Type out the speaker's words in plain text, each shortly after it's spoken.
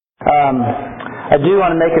I do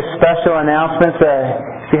want to make a special announcement.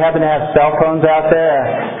 If you happen to have cell phones out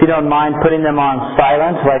there, if you don't mind putting them on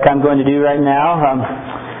silent, like I'm going to do right now.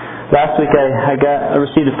 Last week I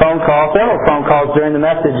received a phone call, several phone calls during the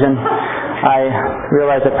message, and I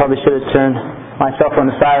realized I probably should have turned my cell phone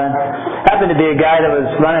to silent. Happened to be a guy that was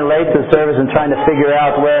running late to the service and trying to figure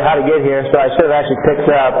out how to get here, so I should have actually picked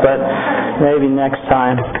it up, but maybe next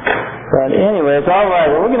time. But anyway, it's all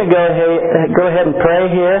right. Well, we're going to go ahead and pray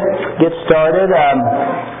here, get started.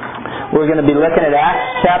 We're going to be looking at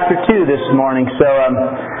Acts chapter 2 this morning, so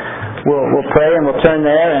we'll pray and we'll turn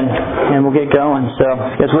there and we'll get going. So,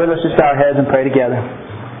 as we're, let's just bow our heads and pray together.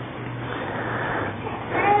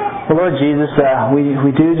 Well, Lord Jesus,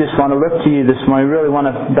 we do just want to look to you this morning. We really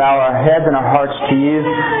want to bow our heads and our hearts to you.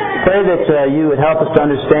 Pray that you would help us to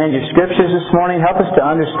understand your scriptures this morning. Help us to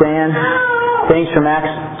understand things from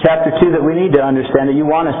Acts chapter 2 that we need to understand, that you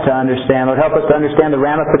want us to understand. Lord, help us to understand the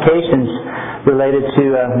ramifications related to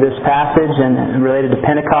this passage and related to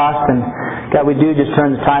Pentecost. And God, we do just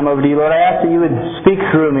turn the time over to you. Lord, I ask that you would speak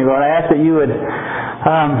through me. Lord, I ask that you would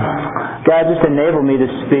God, just enable me to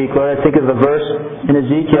speak. Lord, I think of a verse in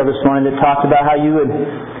Ezekiel this morning that talks about how you would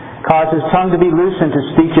cause his tongue to be loosened to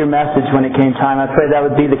speak your message when it came time. I pray that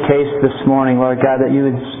would be the case this morning, Lord God, that you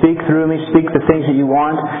would speak through me, speak the things that you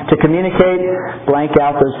want to communicate, blank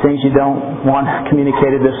out those things you don't want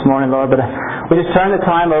communicated this morning, Lord. But we just turn the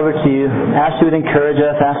time over to you, ask you to encourage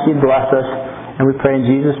us, ask you to bless us, and we pray in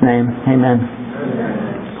Jesus' name. Amen.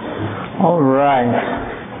 All right.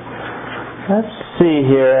 Let's see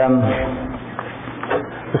here.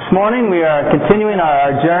 This morning we are continuing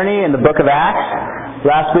our journey in the book of Acts.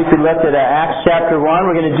 Last week we looked at Acts chapter 1.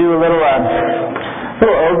 We're going to do a little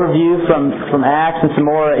overview from Acts and some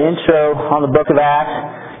more intro on the book of Acts.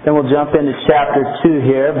 Then we'll jump into chapter 2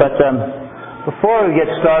 here. But before we get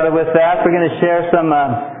started with that, we're going to share some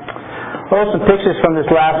pictures from this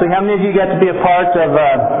last week. How many of you got to be a part of...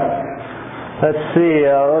 Let's see.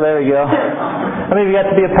 Oh, there we go. How many of you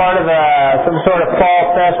got to be a part of some sort of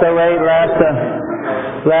fall fest 08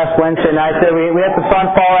 last Wednesday night? There we had some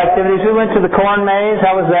fun fall activities. We went to the corn maze.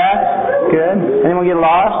 How was that? Good. Anyone get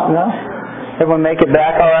lost? No. Everyone make it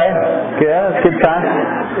back all right? Good. That's a good time.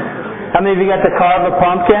 How many of you got to carve a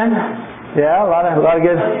pumpkin? Yeah, a lot of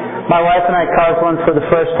good. My wife and I carved one for the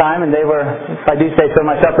first time, and they were, if I do say so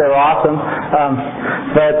myself, they were awesome.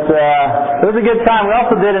 But it was a good time. We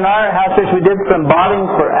also did in our house church, we did some botting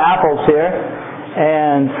for apples here,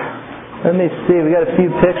 and let me see, we got a few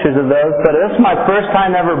pictures of those. But this is my first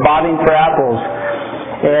time ever botting for apples,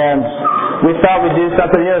 and we thought we'd do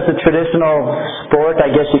something. It's a traditional sport,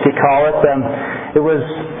 I guess you could call it. It was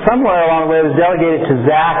somewhere along the way, it was delegated to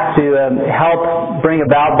Zach to help bring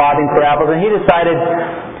about botting for apples, and he decided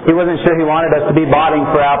he wasn't sure he wanted us to be botting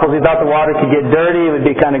for apples. He thought the water could get dirty, it would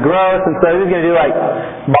be kind of gross, and so he was going to do like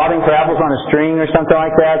botting for apples on a string or something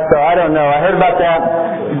like that. So I don't know. I heard about that,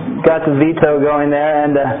 got the veto going there,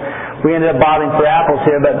 and we ended up botting for apples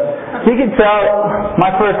here. But you can tell, my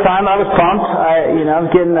first time, I was pumped. I was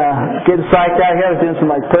getting psyched out here. I was doing some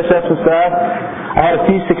like push-ups and stuff. I had a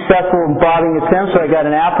few successful botting attempts where I got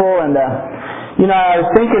an apple, and I was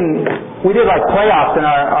thinking, we did like playoffs in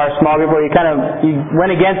our small group where you went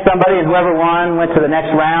against somebody and whoever won went to the next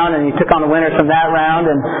round and you took on the winners from that round,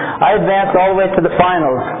 and I advanced all the way to the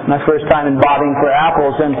finals my first time in botting for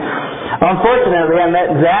apples. And unfortunately I met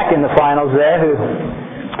Zach in the finals there, who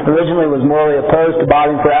originally was morally opposed to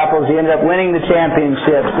botting for apples. He ended up winning the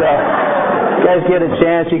championship, so you guys get a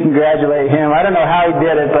chance, you congratulate him. I don't know how he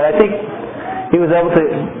did it, but I think he was able to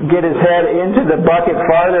get his head into the bucket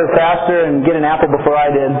farther, faster, and get an apple before I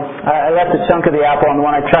did. I left a chunk of the apple on the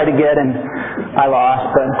one I tried to get, and I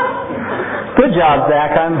lost. But good job,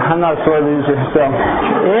 Zach. I'm not a sore loser. So,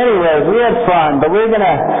 anyways, we had fun. But we're going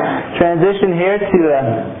to transition here to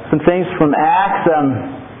some things from Acts.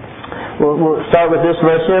 We'll start with this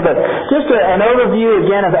verse here, but just an overview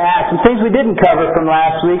again of Acts, some things we didn't cover from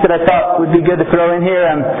last week that I thought would be good to throw in here.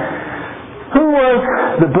 Who was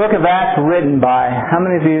the book of Acts written by? How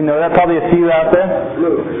many of you know that? Probably a few out there.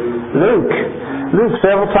 Luke.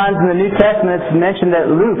 Several times in the New Testament it's mentioned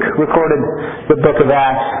that Luke recorded the book of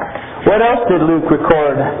Acts. What else did Luke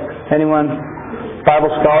record? Anyone?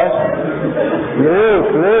 Bible scholars?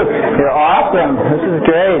 Luke. You're awesome. This is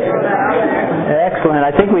great. Excellent.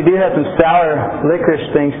 I think we do have some sour licorice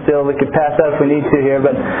things still we could pass out if we need to here,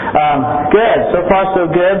 but good. So far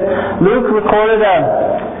so good. Luke recorded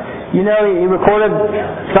he recorded,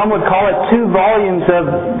 some would call it 2 volumes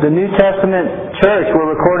of the New Testament church were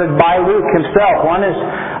recorded by Luke himself. One is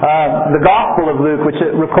the Gospel of Luke, which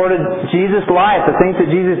recorded Jesus' life, the things that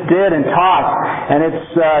Jesus did and taught. And it's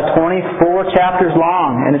 24 chapters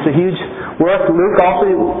long, and it's a huge work. Luke also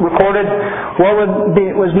recorded what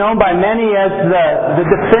was known by many as the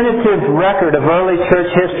definitive record of early church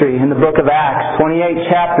history in the book of Acts, 28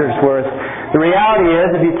 chapters worth. The reality is,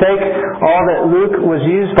 if you take all that Luke was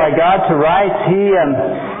used by God to write,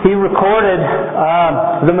 he recorded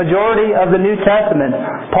the majority of the New Testament.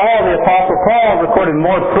 Paul, the Apostle Paul, recorded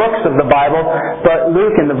more books of the Bible, but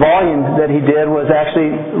Luke, in the volume that he did, was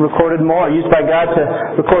actually recorded more, used by God to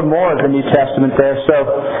record more of the New Testament there. So,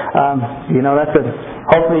 that's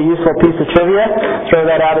hopefully a useful piece of trivia. Throw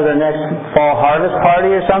that out at our next fall harvest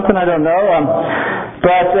party or something, I don't know.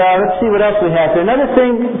 But let's see what else we have here. Another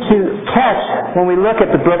thing to catch when we look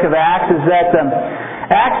at the book of Acts is that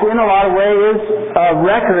Acts, in a lot of ways, is a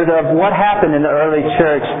record of what happened in the early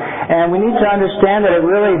church. And we need to understand that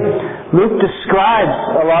Luke describes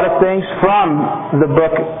a lot of things from the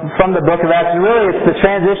book of Acts. Really, it's the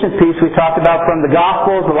transition piece we talked about from the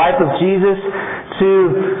Gospels, the life of Jesus, to,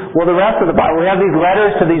 the rest of the Bible. We have these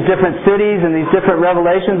letters to these different cities and these different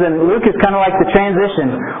revelations, and Luke is kind of like the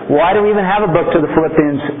transition. Why do we even have a book to the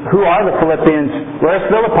Philippians? Who are the Philippians? Where's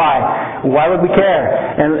Philippi? Why would we care?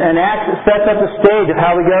 And Acts sets up the stage of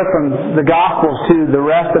how we go from the Gospels to the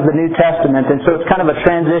rest of the New Testament, and so it's kind of a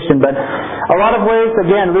transition. But a lot of ways,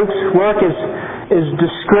 again, Luke's work is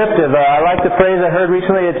descriptive. I like the phrase I heard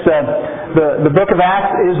recently. It's the book of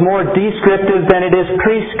Acts is more descriptive than it is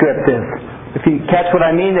prescriptive. If you catch what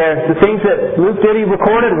I mean there, the things that Luke did, he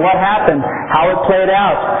recorded what happened, how it played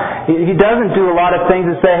out. He doesn't do a lot of things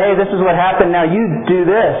and say, hey, this is what happened, now you do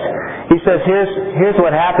this. He says, here's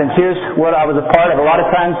what happened, here's what I was a part of. A lot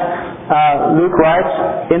of times Luke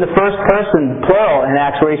writes in the first person, plural, in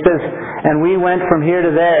Acts, where he says, and we went from here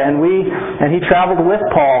to there, and he traveled with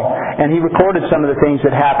Paul, and he recorded some of the things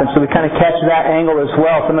that happened. So we kind of catch that angle as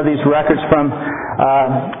well, some of these records from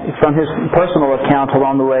his personal account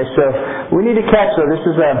along the way. So we need to catch, though, this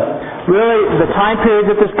is really the time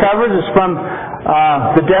period that this covers is from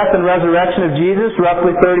the death and resurrection of Jesus,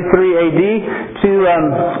 roughly 33 AD, to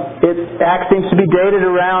Acts seems to be dated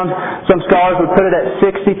around, some scholars would put it at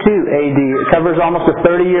 62 AD. It covers almost a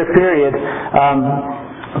 30-year period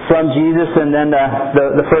from Jesus and then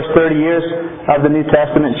the first 30 years of the New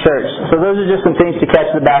Testament church. So those are just some things to catch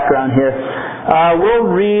the background here. We'll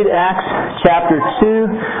read Acts chapter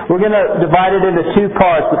 2. We're going to divide it into two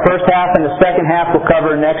parts. The first half and the second half we'll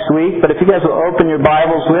cover next week. But if you guys will open your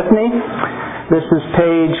Bibles with me, this is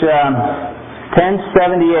page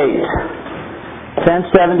 1078.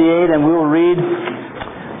 1078, and we will read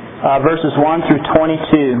verses 1 through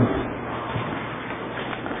 22.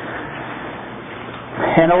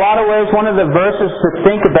 In a lot of ways, one of the verses to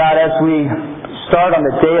think about as we start on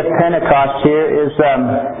the day of Pentecost here is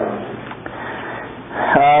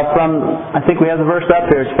I think we have the verse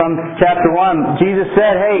up here. It's from chapter 1. Jesus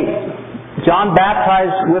said, hey, John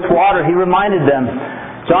baptized with water. He reminded them,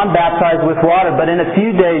 John baptized with water, but in a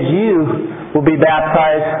few days you will be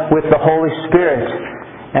baptized with the Holy Spirit.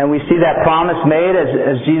 And we see that promise made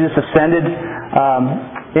as Jesus ascended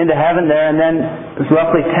into heaven there, and then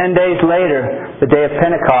roughly 10 days later, the day of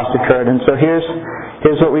Pentecost occurred. And so here's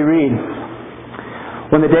what we read.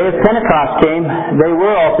 When the day of Pentecost came, they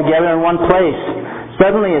were all together in one place.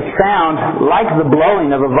 Suddenly a sound like the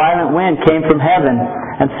blowing of a violent wind came from heaven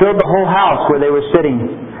and filled the whole house where they were sitting.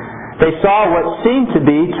 They saw what seemed to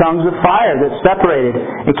be tongues of fire that separated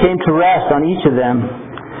and came to rest on each of them.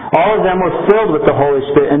 All of them were filled with the Holy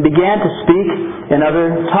Spirit and began to speak in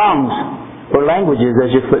other tongues, or languages,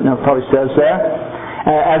 as your footnote probably says there,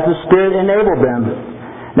 as the Spirit enabled them.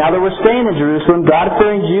 Now there were staying in Jerusalem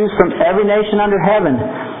God-fearing Jews from every nation under heaven.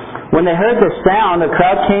 When they heard the sound, the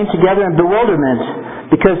crowd came together in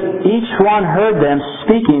bewilderment, because each one heard them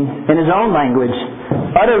speaking in his own language.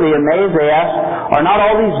 Utterly amazed, they asked, are not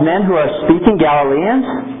all these men who are speaking Galileans?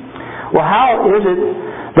 Well, how is it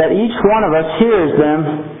that each one of us hears them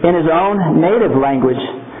in his own native language?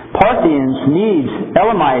 Parthians, Medes,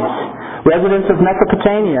 Elamites, residents of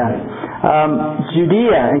Mesopotamia,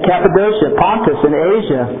 Judea and Cappadocia, Pontus and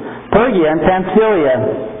Asia, Pergia and Pamphylia,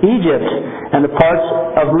 Egypt, and the parts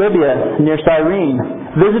of Libya near Cyrene,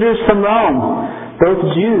 visitors from Rome, both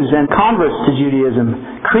Jews and converts to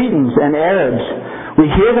Judaism, Cretans and Arabs. We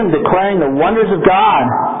hear them declaring the wonders of God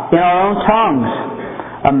in our own tongues.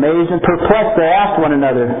 Amazed and perplexed, they asked one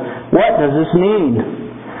another, what does this mean?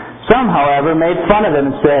 Some, however, made fun of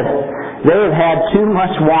them and said, they have had too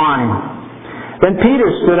much wine. Then Peter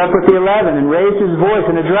stood up with the 11 and raised his voice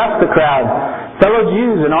and addressed the crowd. Fellow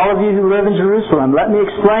Jews and all of you who live in Jerusalem, let me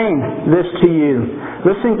explain this to you.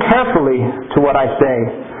 Listen carefully to what I say.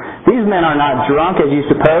 These men are not drunk, as you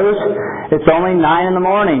suppose. It's only 9 a.m.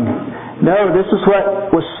 No, this is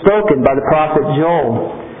what was spoken by the prophet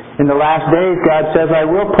Joel. In the last days, God says, I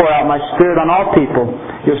will pour out my Spirit on all people.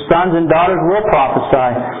 Your sons and daughters will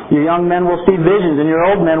prophesy. Your young men will see visions, and your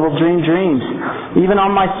old men will dream dreams. Even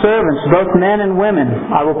on my servants, both men and women,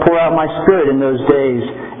 I will pour out my Spirit in those days,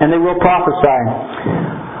 and they will prophesy.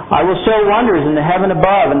 I will show wonders in the heaven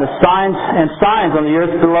above, and the signs on the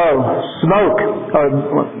earth below. Smoke, or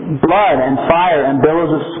blood and fire and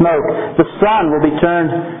billows of smoke. The sun will be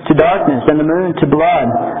turned to darkness, and the moon to blood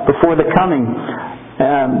before the coming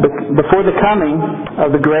of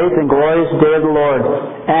the great and glorious day of the Lord.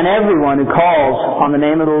 And everyone who calls on the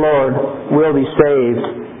name of the Lord will be saved.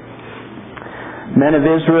 Men of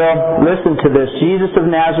Israel, listen to this. Jesus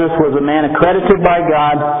of Nazareth was a man accredited by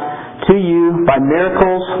God to you by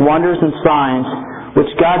miracles, wonders, and signs, which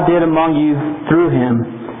God did among you through Him,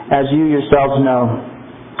 as you yourselves know.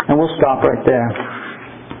 And we'll stop right there.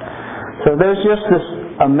 So there's just this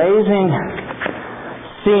amazing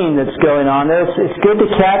scene that's going on there. It's good to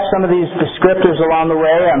catch some of these descriptors along the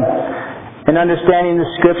way and understanding the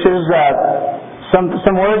Scriptures.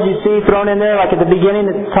 Some words you see thrown in there, like at the beginning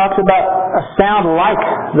it talks about a sound like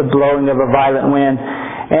the blowing of a violent wind.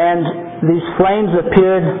 And these flames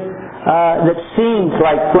appeared that seemed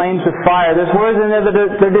like flames of fire. There's words in there that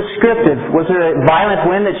they're descriptive. Was there a violent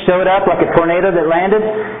wind that showed up like a tornado that landed?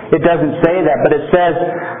 It doesn't say that, but it says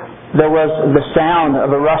there was the sound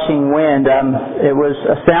of a rushing wind. It was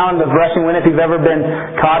a sound of rushing wind. If you've ever been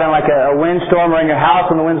caught in like a windstorm or in your house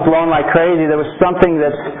and the wind's blowing like crazy, there was something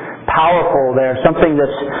that's powerful there, something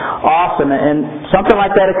that's awesome, and something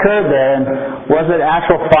like that occurred there. And was it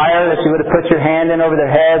actual fire that you would have put your hand in over their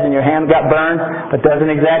heads and your hand got burned? It doesn't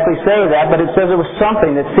exactly say that, but it says it was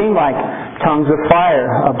something that seemed like tongues of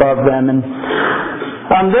fire above them. And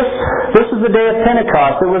this is the day of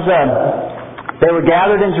Pentecost. They were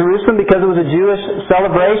gathered in Jerusalem because it was a Jewish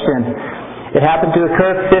celebration. It happened to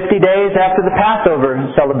occur 50 days after the Passover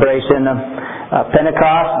celebration.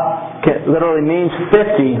 Pentecost literally means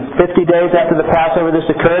 50. 50 days after the Passover this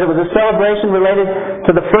occurred. It was a celebration related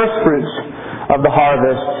to the first fruits of the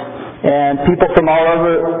harvest. And people from all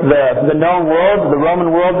over the known world, the Roman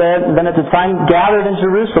world then at the time, gathered in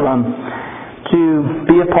Jerusalem to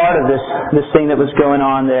be a part of this thing that was going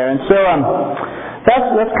on there. And so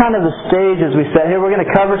that's kind of the stage as we sit here. We're going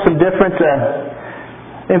to cover some different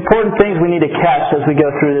important things we need to catch as we go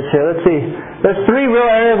through this here. Let's see. There's 3 real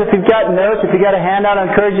areas. If you've got notes, if you've got a handout, I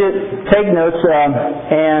encourage you to take notes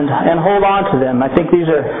and hold on to them. I think these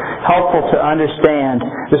are helpful to understand.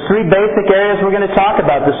 There's 3 basic areas we're going to talk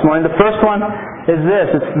about this morning. The first one is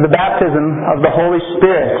this. It's the baptism of the Holy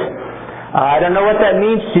Spirit. I don't know what that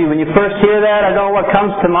means to you. When you first hear that, I don't know what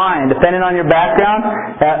comes to mind. Depending on your background,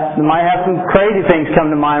 you might have some crazy things come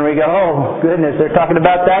to mind where you go, oh, goodness, they're talking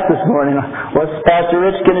about that this morning. What's Pastor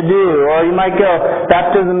Rich going to do? Or you might go,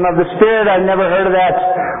 baptism of the Spirit, I've never heard of that.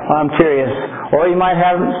 I'm curious. Or you might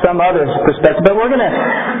have some other perspective. But we're going to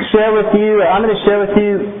share with you, I'm going to share with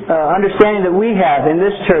you understanding that we have in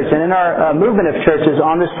this church and in our movement of churches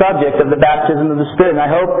on this subject of the baptism of the Spirit. And I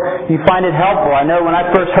hope you find it helpful. I know when I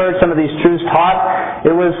first heard some of these truths taught,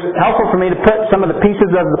 it was helpful for me to put some of the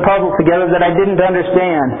pieces of the puzzle together that I didn't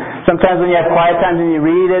understand. Sometimes when you have quiet times and you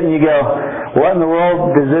read it and you go, what in the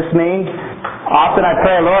world does this mean? Often I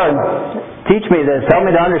pray, Lord, teach me this. Help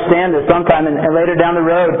me to understand this sometime. And later down the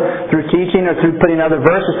road, through teaching or through putting other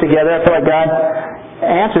verses together, I feel like God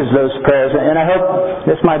answers those prayers. And I hope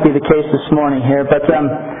this might be the case this morning here. But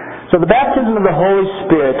so the baptism of the Holy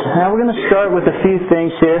Spirit. Now we're going to start with a few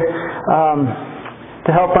things here to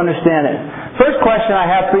help understand it. First question I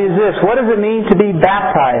have for you is this. What does it mean to be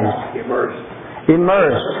baptized?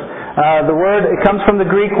 Immersed. The word, it comes from the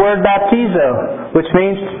Greek word baptizo, which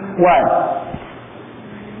means what?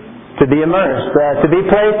 To be immersed, to be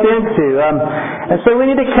placed into. And so we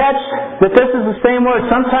need to catch that this is the same word.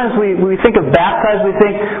 Sometimes we think of baptized, we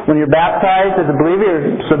think when you're baptized as a believer,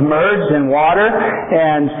 you're submerged in water,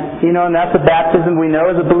 and that's a baptism we know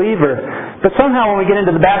as a believer. But somehow when we get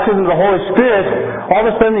into the baptism of the Holy Spirit, all of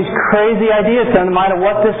a sudden these crazy ideas come to mind of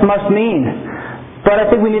what this must mean. But I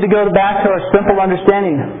think we need to go back to our simple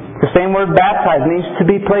understanding. The same word baptized means to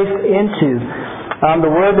be placed into. The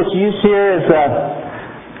word that's used here is,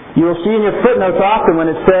 you will see in your footnotes often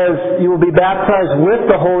when it says you will be baptized with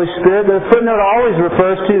the Holy Spirit, the footnote always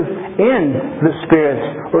refers to in the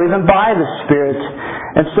Spirit or even by the Spirit.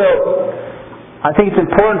 And so I think it's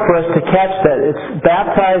important for us to catch that. It's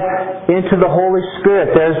baptized into the Holy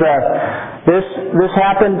Spirit. There's this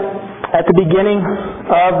happened at the beginning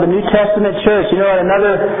of the New Testament church.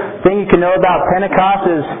 Another thing you can know about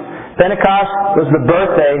Pentecost is Pentecost was the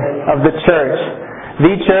birthday of the church.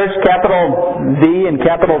 The church, capital V and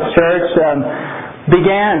capital church,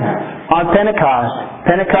 began on Pentecost.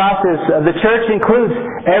 Pentecost is, the church includes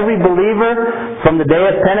every believer from the day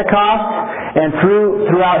of Pentecost and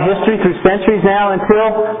throughout history, through centuries now,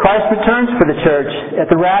 until Christ returns for the church at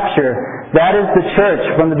the rapture. That is the church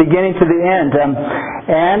from the beginning to the end.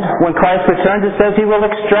 And when Christ returns, it says He will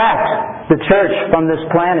extract the church from this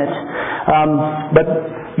planet.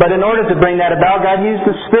 But in order to bring that about, God used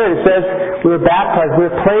the Spirit. It says we were baptized. We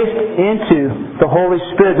were placed into the Holy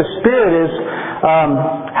Spirit. The Spirit is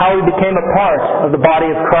how we became a part of the body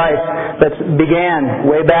of Christ that began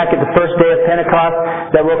way back at the first day of Pentecost,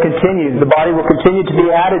 that will continue. The body will continue to be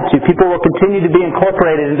added to. People will continue to be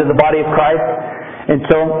incorporated into the body of Christ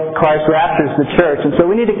until Christ raptures the church. And so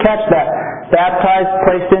we need to catch that. Baptized,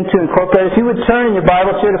 placed into, incorporated. If you would turn in your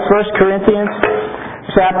Bibles here to 1 Corinthians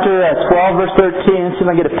chapter 12, verse 13. Let's see if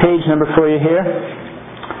I can get a page number for you here.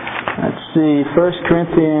 Let's see, 1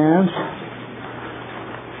 Corinthians.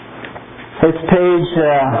 It's page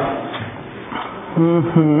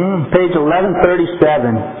 1137.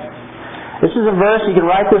 This is a verse, you can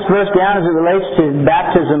write this verse down as it relates to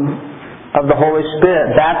baptism of the Holy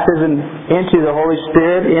Spirit. Baptism into the Holy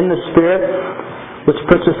Spirit, in the Spirit, which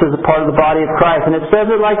puts us as a part of the body of Christ. And it says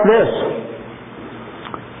it like this.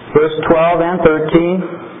 Verse 12 and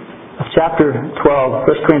 13 of chapter 12,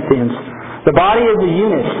 1 Corinthians. The body is a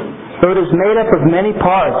unit, so it is made up of many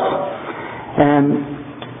parts.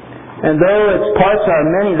 And though its parts are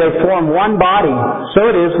many, they form one body. So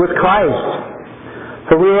it is with Christ.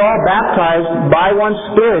 For we are all baptized by one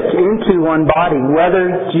Spirit into one body, whether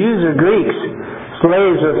Jews or Greeks,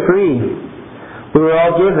 slaves or free. We were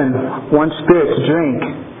all given one Spirit to drink.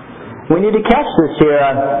 We need to catch this here.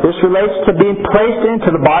 This relates to being placed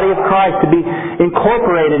into the body of Christ, to be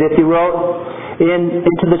incorporated, if you will,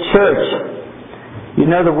 into the church. You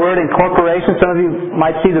know the word incorporation. Some of you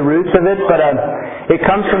might see the roots of it, but it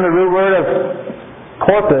comes from the root word of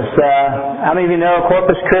corpus. How many of you know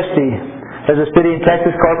Corpus Christi? There's a city in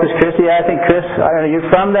Texas, Corpus Christi. I think Chris, I don't know, you're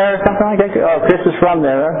from there or something like that? Oh, Chris is from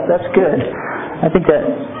there. That's good. I think that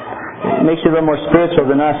makes you a little more spiritual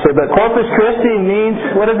than us here. But Corpus Christi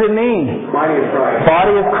means, what does it mean? Body of Christ.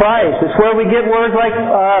 Body of Christ. It's where we get words like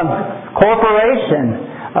corporation.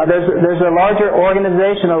 There's a larger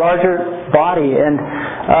organization, a larger body. And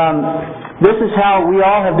this is how we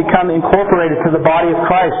all have become incorporated to the body of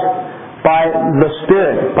Christ by the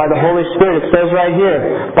Spirit, by the Holy Spirit. It says right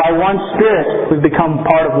here, by one Spirit we've become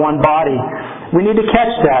part of one body. We need to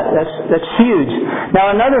catch that. That's huge. Now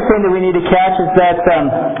another thing that we need to catch is that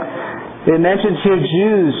it mentions here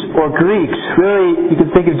Jews or Greeks. Really, you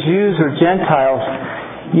can think of Jews or Gentiles.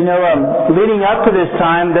 You know, leading up to this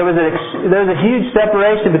time, there was a huge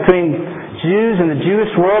separation between Jews and the Jewish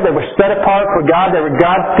world. They were set apart for God. They were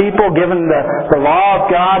God's people, given the law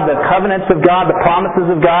of God, the covenants of God, the promises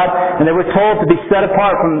of God, and they were told to be set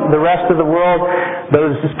apart from the rest of the world.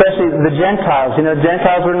 Those, especially the Gentiles. You know,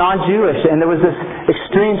 Gentiles were non-Jewish, and there was this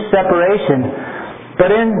extreme separation.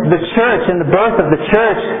 But in the church, in the birth of the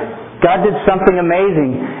church, God did something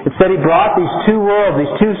amazing. It said He brought these two worlds,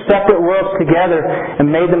 these two separate worlds together and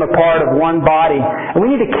made them a part of one body. And we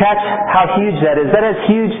need to catch how huge that is. That has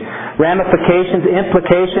huge ramifications,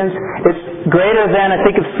 implications. It's greater than, I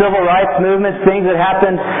think, of civil rights movements, things that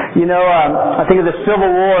happened, you know, I think of the Civil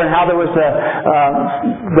War and how there was the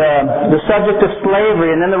subject of slavery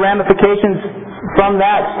and then the ramifications from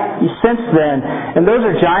that since then. And those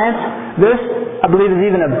are giants. This, I believe, is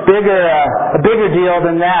even a bigger deal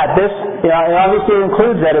than that. This, it obviously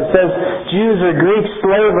includes that. It says Jews or Greeks,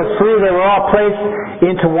 slave or free, they were all placed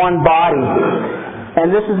into one body.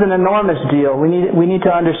 And this is an enormous deal. We need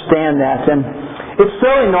to understand that. And it's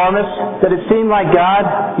so enormous that it seemed like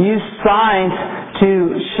God used signs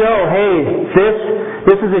to show, hey,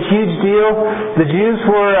 this is a huge deal. The Jews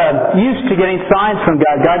were used to getting signs from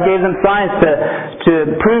God. God gave them signs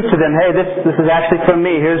to prove to them, hey, this is actually from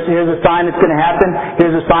me. Here's a sign that's going to happen.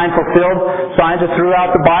 Here's a sign fulfilled. Signs are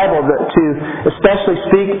throughout the Bible to especially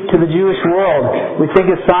speak to the Jewish world. We think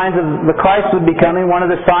of signs of the Christ would be coming. One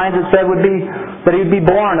of the signs it said would be that He would be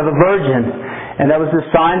born of a virgin. And that was the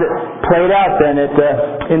sign that played out then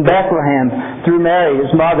in Bethlehem through Mary, His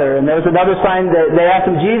mother. And there was another sign that they asked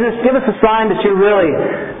Him, Jesus, give us a sign that you're really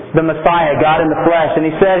the Messiah, God in the flesh. And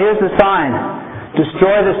He said, here's the sign.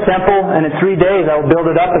 Destroy this temple, and in 3 days I will build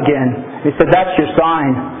it up again. He said, that's your sign.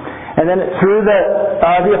 And then through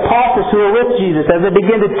the apostles who were with Jesus, as they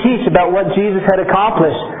began to teach about what Jesus had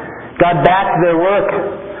accomplished, God backed their work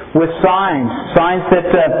with signs that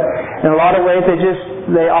in a lot of ways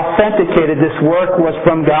they authenticated this work was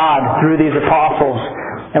from God through these apostles.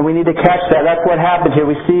 And we need to catch that. That's what happened here.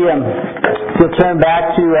 We see, if you'll turn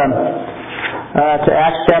back to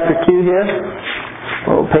Acts chapter 2 here.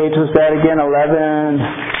 What page was that again? 11,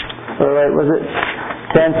 or wait, was it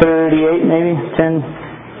 1038 maybe? 1078.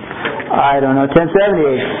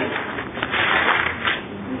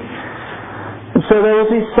 And so there was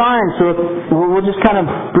these signs. So we'll just kind of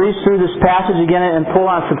breeze through this passage again and pull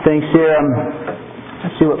on some things here.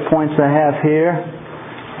 Let's see what points I have here.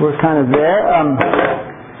 We're kind of there.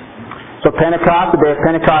 So Pentecost, the day of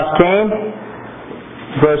Pentecost came.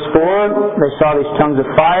 Verse 4, they saw these tongues of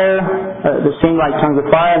fire. They seemed like tongues of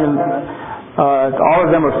fire. And all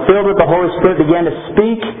of them were filled with the Holy Spirit, began to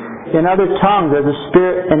speak in other tongues as the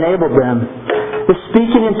Spirit enabled them. The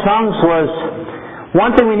speaking in tongues was...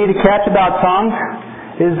 One thing we need to catch about tongues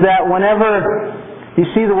is that whenever you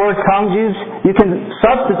see the word tongues used, you can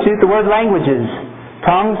substitute the word languages.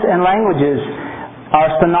 Tongues and languages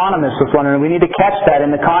are synonymous with one another. We need to catch that in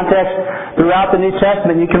the context throughout the New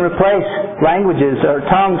Testament. You can replace languages or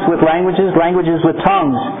tongues with languages, languages with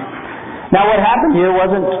tongues. Now what happened here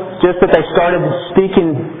wasn't just that they started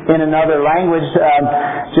speaking in another language,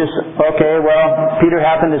 Peter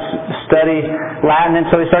happened to study Latin and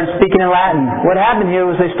so he started speaking in Latin. What happened here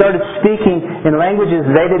was they started speaking in languages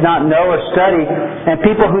they did not know or study, and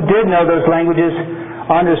people who did know those languages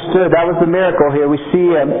understood. That was the miracle here. We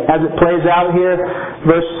see as it plays out here,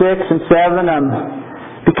 verse 6 and 7,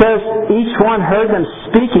 because each one heard them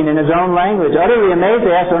speaking in his own language. Utterly amazed,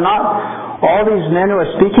 they asked, "Are not all these men who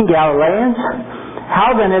are speaking Galileans?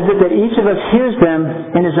 How then is it that each of us hears them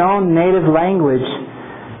in his own native language?"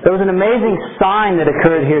 There was an amazing sign that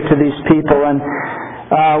occurred here to these people. And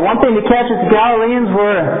one thing to catch is the Galileans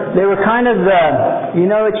were kind of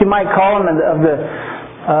what you might call them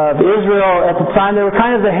of Israel at the time. They were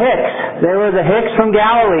kind of the Hicks. They were the Hicks from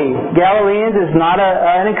Galilee. Galileans is not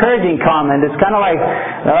an encouraging comment. It's kind of like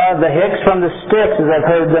the Hicks from the sticks, as I've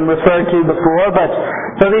heard them referred to before. But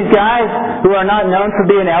so these guys who are not known for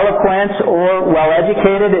being eloquent or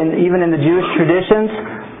well-educated, and even in the Jewish traditions,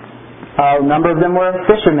 a number of them were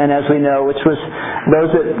fishermen, as we know, which was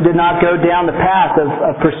those that did not go down the path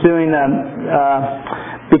of pursuing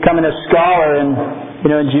becoming a scholar in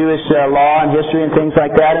Jewish law and history and things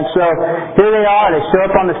like that. And so here they are. They show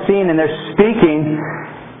up on the scene and they're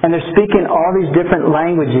speaking all these different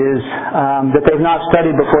languages that they've not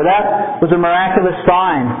studied before. That was a miraculous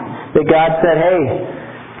sign that God said, "Hey,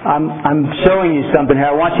 I'm showing you something here.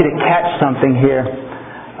 I want you to catch something here."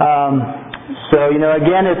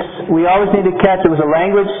 Again, we always need to catch it was a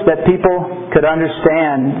language that people could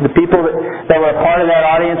understand. The people that were a part of that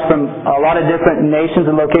audience from a lot of different nations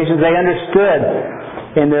and locations, they understood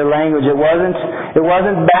in their language. It wasn't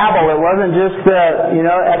babble. It wasn't just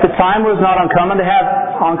at the time it was not uncommon to have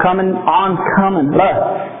uncommon.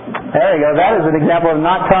 There you go. That is an example of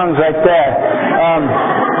not tongues right there.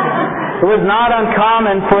 It was not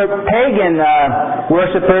uncommon for pagan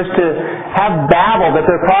worshipers to have babble, that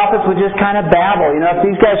their prophets would just kind of babble. If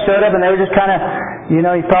these guys showed up and they were just kind of, you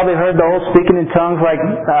probably heard the old speaking in tongues like,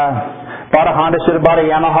 bought a Honda, should have bought a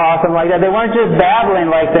Yamaha, something like that. They weren't just babbling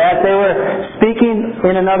like that. They were speaking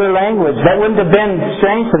in another language. That wouldn't have been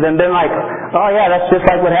strange to them. Been like, oh yeah, that's just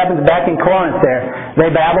like what happens back in Corinth there.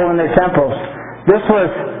 They babble in their temples.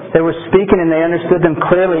 They were speaking and they understood them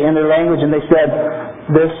clearly in their language, and they said,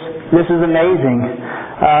 this is amazing.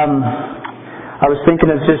 I was thinking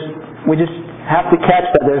we just have to catch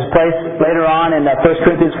that. There's a place later on in 1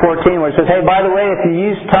 Corinthians 14 where it says, hey, by the way, if you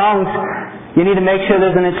use tongues, you need to make sure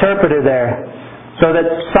there's an interpreter there so that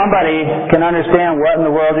somebody can understand what in the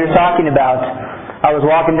world you're talking about. I was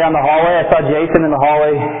walking down the hallway. I saw Jason in the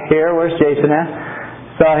hallway here. Where's Jason at?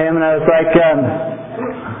 Saw him and I was like,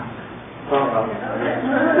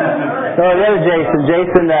 the other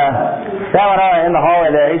Jason, that one in the hallway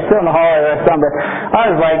there. He's still in the hallway there. But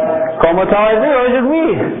I was like, "Como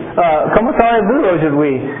should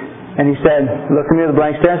we?" And he said, looked at me with a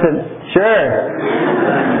blank stare and said, "Sure."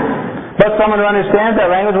 But someone who understands that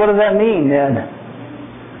language, what does that mean, Ned?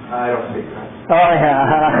 I don't speak that. Oh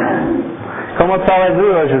yeah. Como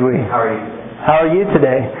should we? How are you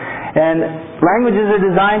today? And languages are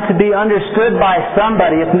designed to be understood by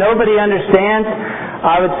somebody. If nobody understands,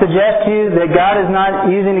 I would suggest to you that God is not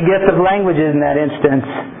using the gift of languages in that instance.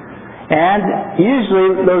 And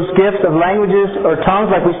usually those gifts of languages or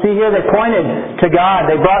tongues like we see here, they pointed to God.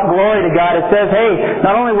 They brought glory to God. It says, hey,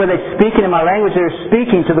 not only were they speaking in my language, they were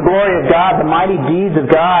speaking to the glory of God, the mighty deeds of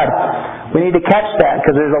God. We need to catch that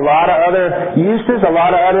because there's a lot of other uses, a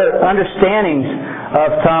lot of other understandings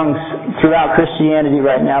of tongues throughout Christianity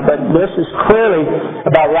right now. But this is clearly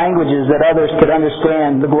about languages that others could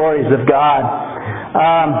understand the glories of God.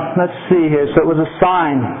 Let's see here. So it was a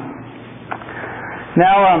sign.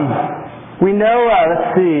 Now, we know,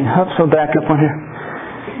 let's see. Oops, I'll back up on here.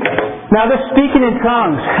 Now, this speaking in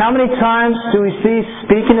tongues. How many times do we see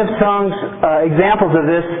speaking of tongues, examples of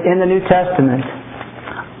this in the New Testament?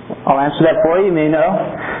 I'll answer that for you. You may know.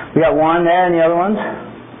 We got one there and the other ones.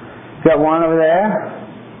 We got one over there.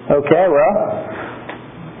 Okay, well,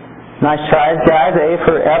 nice tries, guys. A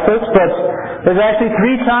for efforts. But there's actually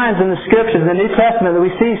 3 times in the Scriptures, in the New Testament, that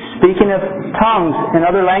we see speaking of tongues in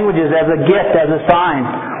other languages as a gift, as a sign.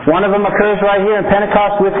 One of them occurs right here in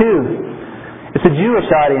Pentecost with who? It's a Jewish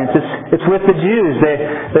audience. It's with the Jews.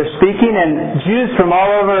 They're speaking, and Jews from all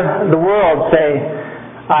over the world say,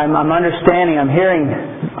 I'm understanding, I'm hearing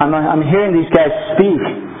these guys speak.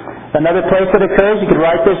 Another place that occurs, you could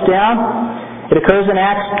write this down. It occurs in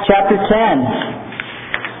Acts chapter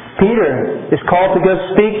 10. Peter is called to go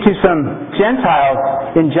speak to some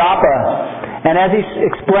Gentiles in Joppa. And as he's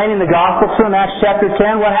explaining the gospel to them, Acts chapter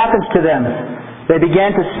 10, what happens to them? They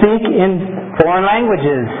began to speak in foreign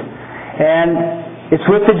languages. And it's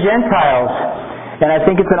with the Gentiles. And I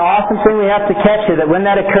think it's an awesome thing we have to catch here, that when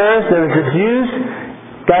that occurs, there was the Jews.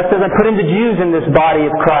 God says, I'm putting the Jews in this body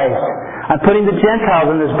of Christ. I'm putting the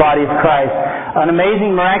Gentiles in this body of Christ. An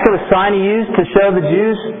amazing, miraculous sign He used to show the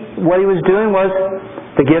Jews what He was doing was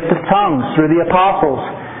the gift of tongues through the apostles.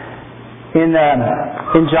 In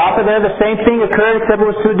Joppa there, the same thing occurred, except it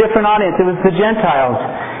was to a different audience. It was the Gentiles.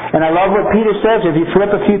 And I love what Peter says. If you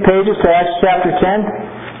flip a few pages to Acts chapter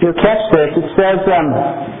 10, you'll catch this. It says, the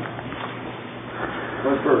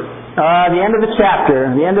end of the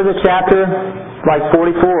chapter, like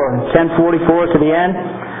 44, 10:44 to the end.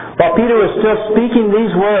 While Peter was still speaking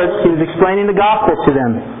these words, he was explaining the gospel to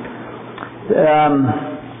them.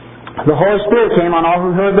 The Holy Spirit came on all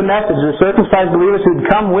who heard the message. The circumcised believers who had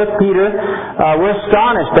come with Peter were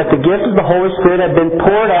astonished that the gift of the Holy Spirit had been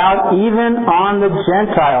poured out even on the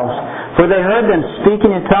Gentiles, for they heard them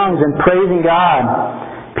speaking in tongues and praising God.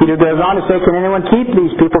 Peter goes on to say, can anyone keep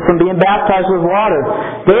these people from being baptized with water?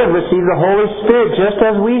 They have received the Holy Spirit just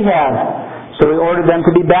as we have. So he ordered them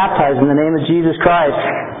to be baptized in the name of Jesus Christ.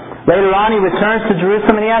 Later on, he returns to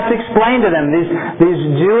Jerusalem and he has to explain to them. These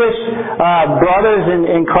Jewish brothers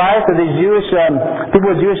in Christ, or these Jewish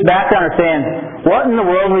people with Jewish background are saying, what in the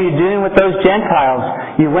world were you doing with those Gentiles?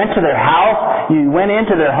 You went to their house, you went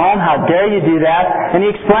into their home, how dare you do that? And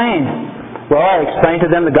he explained. Well, I explained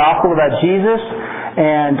to them the gospel about Jesus,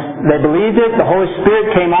 and they believed it. The Holy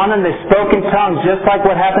Spirit came on them. They spoke in tongues, just like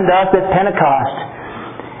what happened to us at Pentecost.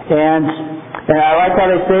 And I like how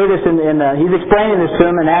they say this. He's explaining this to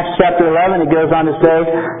them in Acts chapter 11. He goes on to say,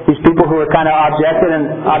 these people who were kind of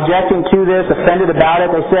objecting to this, offended about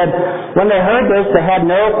it, they said, when they heard this, they had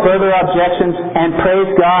no further objections and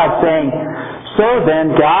praised God, saying, so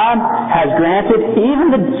then God has granted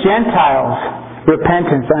even the Gentiles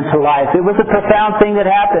repentance unto life. It was a profound thing that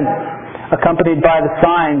happened, accompanied by the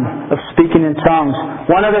sign of speaking in tongues.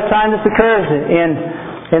 One other time this occurs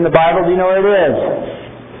in the Bible. Do you know where it is?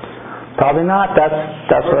 Probably not.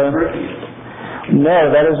 That's where.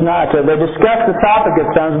 No, that is not. They discuss the topic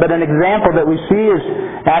of tongues, but an example that we see is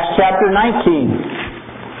Acts chapter 19.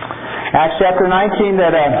 Acts chapter 19,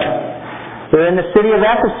 that they're in the city of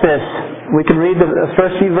Ephesus. We can read the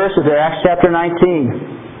first few verses there. Acts chapter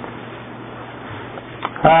 19.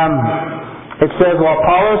 It says, while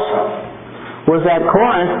Apollos was at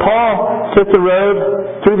Corinth, Paul took the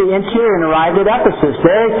road through the interior and arrived at Ephesus.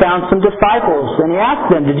 There he found some disciples, and he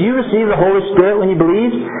asked them, did you receive the Holy Spirit when you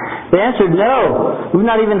believed? They answered, no, we've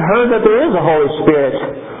not even heard that there is a Holy Spirit.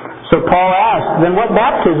 So Paul asked, then what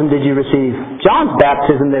baptism did you receive? John's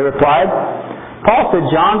baptism, they replied. Paul said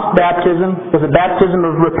John's baptism was a baptism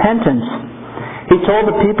of repentance. He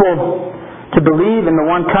told the people to believe in the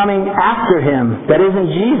one coming after him, that is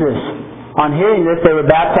in Jesus. On hearing this, they were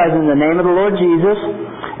baptized in the name of the Lord Jesus.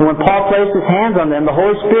 And when Paul placed his hands on them, the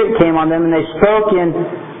Holy Spirit came on them, and they spoke in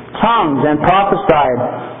tongues and prophesied,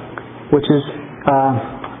 which is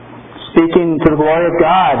speaking to the glory of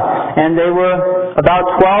God. And they were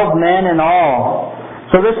about 12 men in all.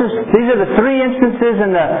 So these are the 3 instances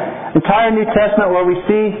in the entire New Testament where we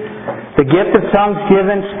see the gift of tongues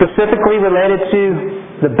given specifically related to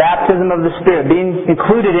the baptism of the Spirit, being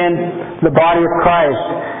included in the body of Christ.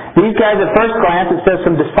 These guys, at first glance, it says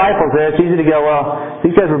some disciples there. It's easy to go, well,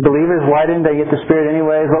 these guys were believers. Why didn't they get the Spirit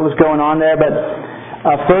anyways? What was going on there? But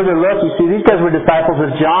further look, you see, these guys were disciples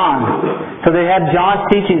of John. So they had John's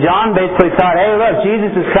teaching. John basically taught, hey, look,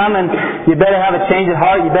 Jesus is coming. You better have a change of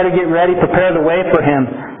heart. You better get ready, prepare the way for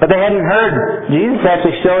Him. But they hadn't heard. Jesus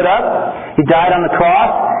actually showed up. He died on the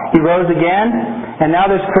cross. He rose again. And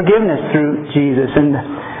now there's forgiveness through Jesus. And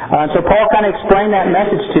So Paul kind of explained that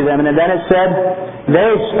message to them, and then it said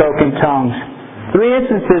they spoke in tongues. 3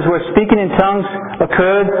 instances where speaking in tongues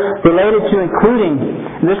occurred related to including,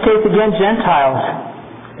 in this case again,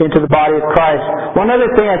 Gentiles into the body of Christ. One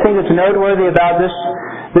other thing I think that's noteworthy about this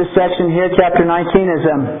section here, chapter 19, is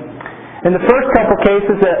in the first couple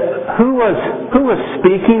cases, who was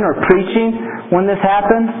speaking or preaching when this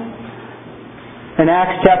happened? In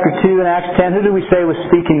Acts chapter 2 and Acts 10, who do we say was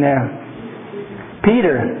speaking there?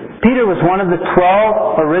 Peter. Peter was one of the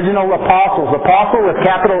 12 original apostles. Apostle with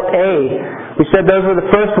capital A. We said those were the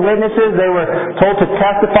first witnesses. They were told to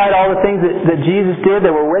testify to all the things that Jesus did.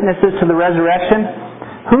 They were witnesses to the resurrection.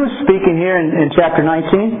 Who's speaking here in chapter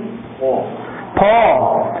 19?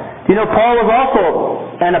 Paul. You know, Paul was also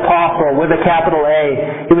an apostle with a capital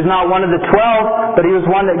A. He was not one of the 12, but he was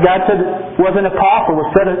one that God said was an apostle,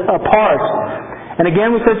 was set apart. And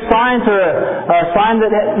again, we said signs are a sign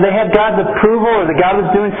that they had God's approval or that God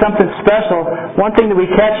was doing something special. One thing that we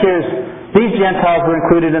catch here is these Gentiles were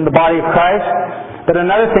included in the body of Christ. But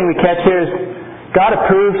another thing we catch here is God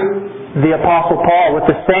approved the Apostle Paul with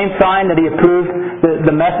the same sign that He approved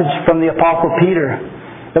the message from the Apostle Peter.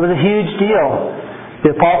 It was a huge deal.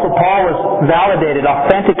 The Apostle Paul was validated,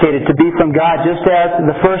 authenticated to be from God, just as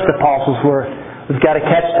the first apostles were. We've got to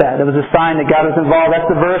catch that. It was a sign that God was involved. That's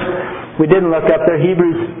the verse we didn't look up there.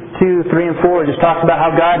 Hebrews 2, 3, and 4 just talks about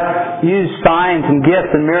how God used signs and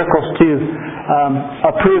gifts and miracles to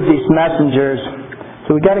approve these messengers.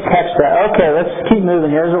 So we've got to catch that. Okay, let's keep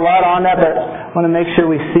moving here. There's a lot on that, but I want to make sure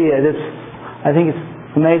we see it. I think it's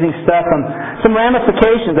amazing stuff. Some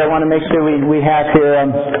ramifications I want to make sure we have here.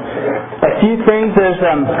 A few things.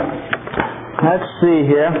 Let's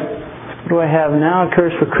see here. What do I have now?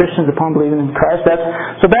 Occurs for Christians upon believing in Christ.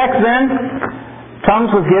 So back then,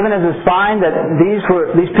 tongues was given as a sign that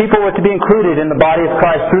these people were to be included in the body of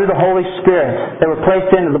Christ through the Holy Spirit. They were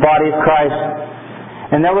placed into the body of Christ.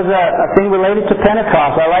 And that was a thing related to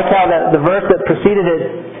Pentecost. I like how the verse that preceded it,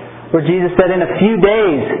 where Jesus said, in a few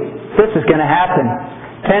days, this is going to happen.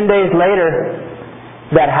 10 days later,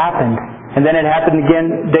 that happened. And then it happened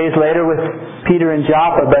again days later with Peter and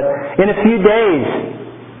Joppa. But in a few days,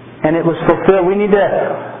 and it was fulfilled. We need to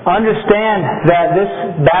understand that this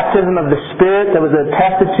baptism of the Spirit that was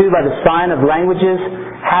attested to by the sign of languages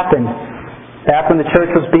happened. Back when the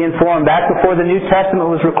church was being formed, back before the New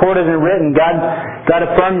Testament was recorded and written, God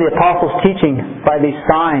affirmed the apostles' teaching by these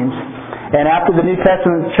signs. And after the New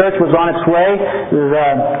Testament church was on its way,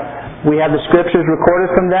 we have the Scriptures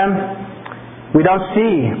recorded from them. We don't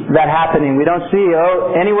see that happening. We don't see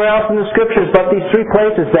anywhere else in the Scriptures but these 3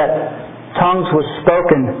 places that tongues was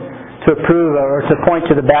spoken to approve or to point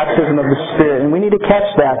to the baptism of the Spirit. And we need to catch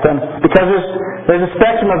that because there's a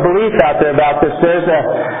spectrum of belief out there about this.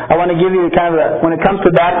 I want to give you kind of when it comes to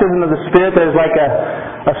baptism of the Spirit, there's like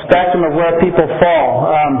a spectrum of where people fall.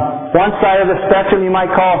 One side of the spectrum you might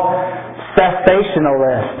call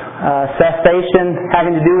cessationalist. Cessation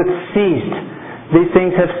having to do with ceased. These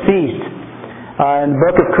things have ceased. In the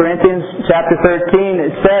book of Corinthians, chapter 13,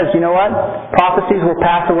 it says, you know what? Prophecies will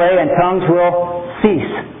pass away and tongues will cease.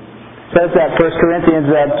 It says that, 1 Corinthians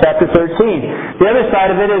chapter 13. The other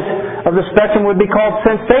side of it of the spectrum would be called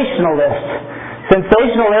sensationalist.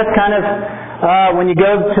 Sensationalist kind of, when you go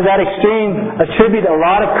to that extreme, attribute a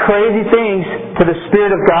lot of crazy things to the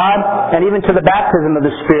Spirit of God and even to the baptism of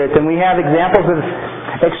the Spirit. And we have examples of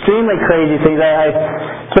extremely crazy things. I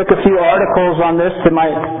took a few articles on this that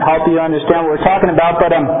might help you understand what we're talking about,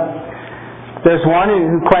 but there's one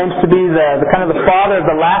who claims to be the kind of the father of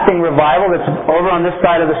the laughing revival that's over on this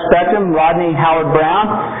side of the spectrum. Rodney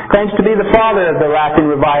Howard-Browne claims to be the father of the laughing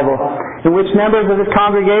revival, in which members of his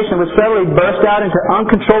congregation would suddenly burst out into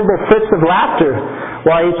uncontrollable fits of laughter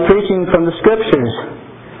while he's preaching from the Scriptures.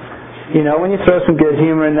 You know, when you throw some good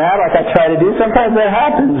humor in that, like I try to do, sometimes that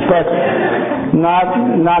happens, but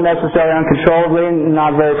not necessarily uncontrollably,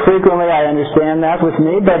 not very frequently. I understand that with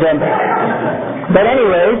me, but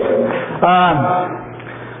anyways,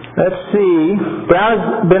 let's see. Brown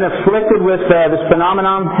has been afflicted with this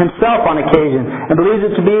phenomenon himself on occasion and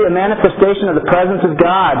believes it to be a manifestation of the presence of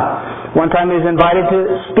God. One time he was invited to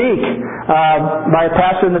speak by a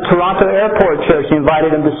pastor in the Toronto Airport Church. He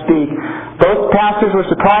invited him to speak. Both pastors were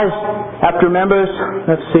surprised after members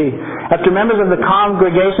of the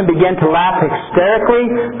congregation began to laugh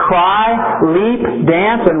hysterically, cry, leap,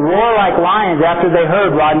 dance, and roar like lions after they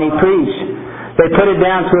heard Rodney preach. They put it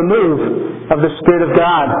down to a move of the Spirit of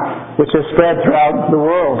God, which has spread throughout the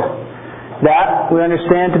world. That we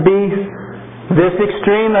understand to be this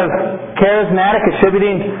extreme of charismatic,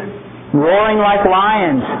 attributing roaring like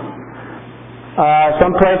lions.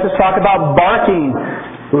 Some places talk about barking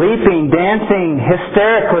leaping, dancing,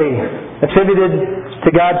 hysterically, attributed to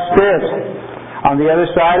God's Spirit. On the other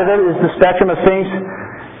side of it is the spectrum of things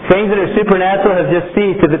that are supernatural have just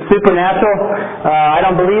ceased. If it's supernatural, I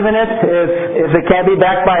don't believe in it. If it can't be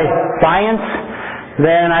backed by science,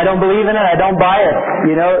 then I don't believe in it. I don't buy it.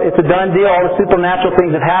 It's a done deal. All the supernatural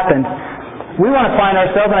things have happened. We want to find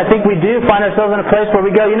ourselves, and I think we do find ourselves in a place where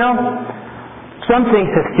we go, some things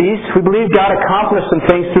have ceased. We believe God accomplished some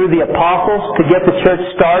things through the apostles to get the church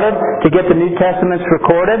started, to get the New Testaments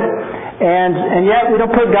recorded. And yet we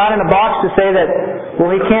don't put God in a box to say that,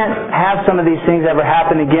 He can't have some of these things ever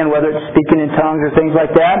happen again, whether it's speaking in tongues or things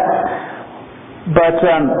like that. But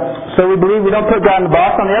so we believe we don't put God in the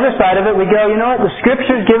box. On the other side of it, we go, the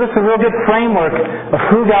Scriptures give us a real good framework of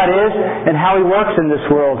who God is and how He works in this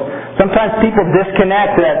world. Sometimes people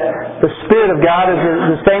disconnect that the Spirit of God is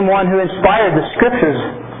the same one who inspired the Scriptures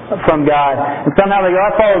from God. And somehow they go,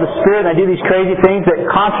 I follow the Spirit and I do these crazy things that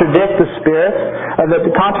contradict the Spirit, that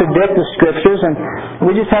contradict the Scriptures, and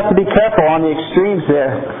we just have to be careful on the extremes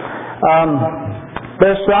there.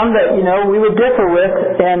 There's some that, we would differ with,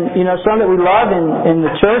 and, some that we love in the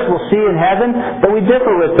church, we'll see in heaven, but we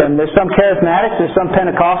differ with them. There's some charismatics, there's some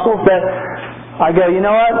Pentecostals that I go,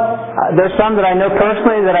 there's some that I know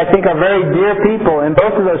personally that I think are very dear people in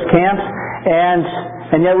both of those camps,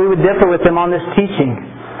 and yet we would differ with them on this teaching.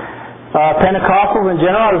 Pentecostals in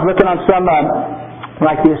general, I was looking on some,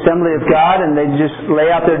 like the Assembly of God, and they just lay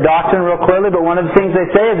out their doctrine real clearly, but one of the things they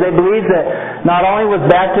say is they believe that not only was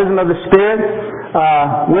baptism of the Spirit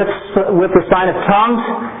with the sign of tongues,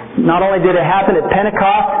 not only did it happen at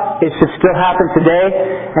Pentecost, it should still happen today.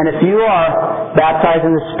 And if you are baptized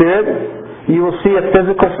in the Spirit, you will see a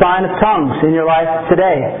physical sign of tongues in your life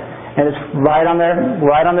today. And it's right on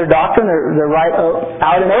their doctrine. They're right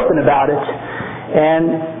out and open about it.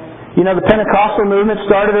 And the Pentecostal movement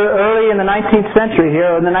started early in the 19th century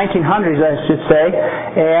here, in the 1900s, I should say.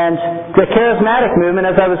 And the charismatic movement,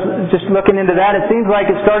 as I was just looking into that, it seems like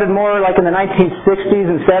it started more like in the 1960s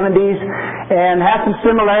and 70s and had some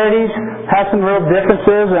similarities, had some real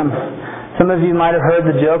differences. Some of you might have heard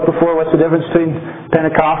the joke before, what's the difference between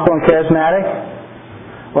Pentecostal and charismatic?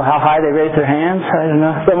 Well, how high they raise their hands? I don't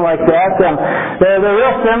know, something like that. They're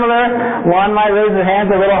real similar. One might raise their hands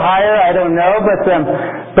a little higher. I don't know,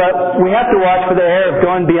 but we have to watch for the error of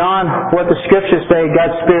going beyond what the Scriptures say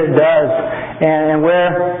God's Spirit does, and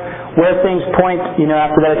where things point.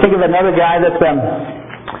 After that, I think of another guy that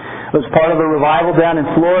was part of a revival down in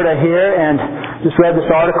Florida here, and just read this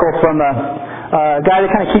article from a guy that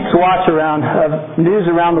kind of keeps watch around news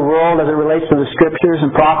around the world as it relates to the Scriptures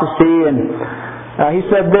and prophecy and. He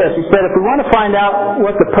said this. He said, if we want to find out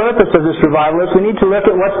what the purpose of this revival is, we need to look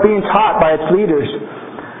at what's being taught by its leaders.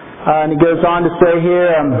 And he goes on to say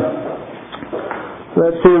here,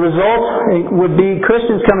 let's see, the result would be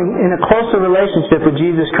Christians coming in a closer relationship with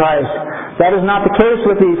Jesus Christ. That is not the case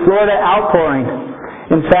with the Florida outpouring.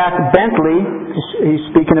 In fact, Bentley, he's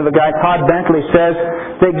speaking of a guy, Todd Bentley, says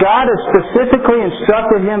that God has specifically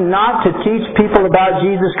instructed him not to teach people about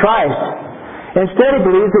Jesus Christ. Instead, he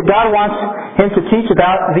believes that God wants him to teach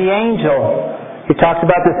about the angel. He talks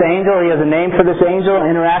about this angel. He has a name for this angel,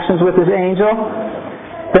 interactions with this angel.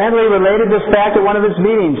 Bentley related this fact at one of his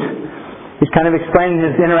meetings. He's kind of explaining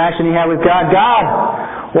his interaction he had with God. God,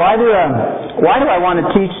 why do I want to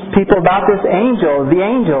teach people about this angel, the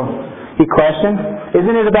angel? He questioned.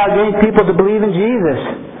 Isn't it about getting people to believe in Jesus?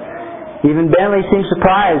 Even Bentley seemed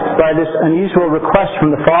surprised by this unusual request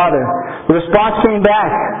from the Father. The response came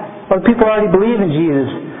back. Well, people already believe in Jesus,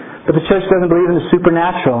 but the church doesn't believe in the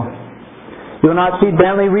supernatural. You will not see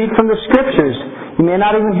Bentley read from the Scriptures. You may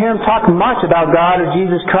not even hear him talk much about God or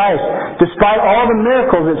Jesus Christ, despite all the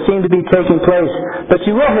miracles that seem to be taking place. But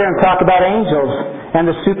you will hear him talk about angels and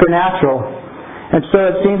the supernatural. And so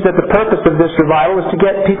it seems that the purpose of this revival is to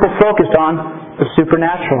get people focused on the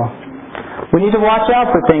supernatural. We need to watch out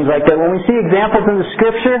for things like that. When we see examples in the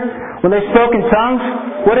Scripture, when they spoke in tongues,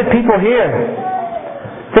 what did people hear?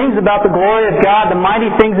 Things about the glory of God, the mighty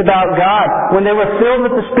things about God. When they were filled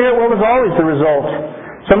with the Spirit, what was always the result?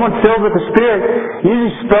 Someone filled with the Spirit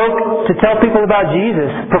usually spoke to tell people about Jesus,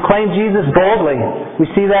 proclaimed Jesus boldly. We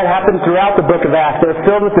see that happen throughout the book of Acts. They were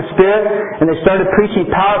filled with the Spirit, and they started preaching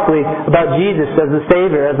powerfully about Jesus as the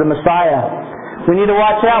Savior, as the Messiah. We need to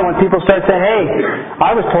watch out when people start saying, hey,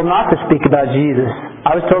 I was told not to speak about Jesus.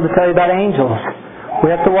 I was told to tell you about angels. We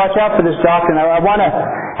have to watch out for this doctrine. I want to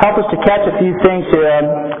help us to catch a few things here.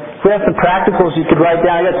 If we have some practicals you could write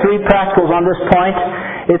down. I got 3 practicals on this point.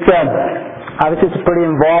 It's obviously it's a pretty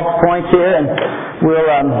involved point here, and we'll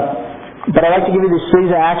But I'd like to give you these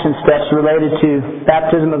 3 action steps related to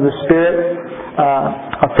baptism of the Spirit,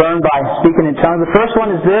 affirmed by speaking in tongues. The first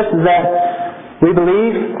one is this, is that we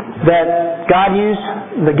believe that God used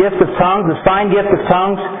the gift of tongues, the sign gift of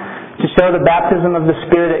tongues, to show the baptism of the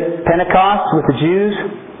Spirit at Pentecost with the Jews,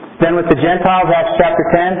 then with the Gentiles, Acts chapter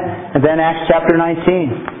 10, and then Acts chapter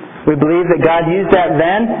 19. We believe that God used that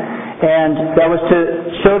then, and that was to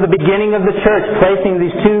show the beginning of the church, placing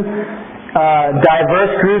these 2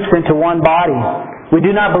 diverse groups into one body. We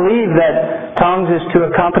do not believe that tongues is to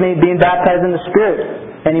accompany being baptized in the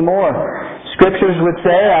Spirit anymore. Scriptures would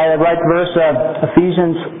say, I write the verse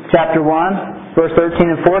Ephesians chapter 1, verse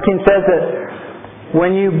 13 and 14 says that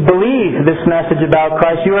when you believe this message about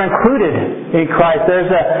Christ, you are included in Christ.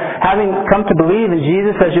 Having come to believe in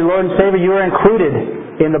Jesus as your Lord and Savior, you are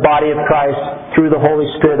included in the body of Christ through the Holy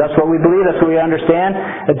Spirit. That's what we believe. That's what we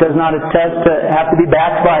understand. It does not attest to have to be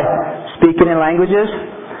backed by speaking in languages.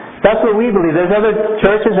 That's what we believe. There's other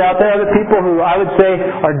churches out there, other people who I would say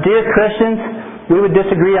are dear Christians. We would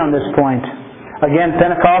disagree on this point. Again,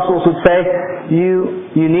 Pentecostals would say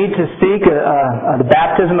you need to seek the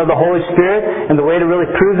baptism of the Holy Spirit, and the way to really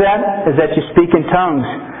prove that is that you speak in tongues.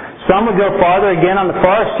 Some would go farther, again on the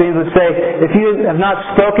far extremes, would say, if you have not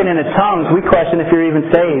spoken in tongues, we question if you're even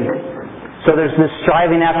saved. So there's this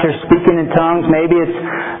striving after speaking in tongues. Maybe it's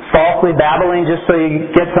falsely babbling just so you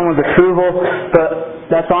get someone's approval, but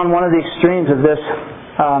that's on one of the extremes of this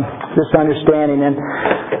understanding. And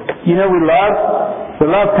we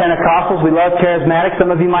love Pentecostals, we love charismatics. Some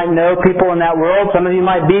of you might know people in that world. Some of you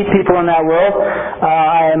might be people in that world.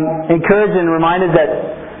 I am encouraged and reminded that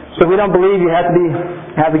so we don't believe you have to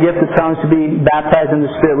have the gift of tongues to be baptized in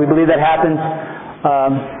the Spirit. We believe that happens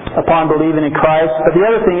upon believing in Christ. But the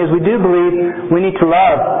other thing is we do believe we need to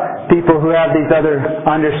love people who have these other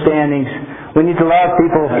understandings. We need to love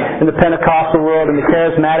people in the Pentecostal world, in the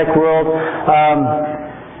charismatic world.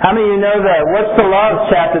 How many of you know that? What's the love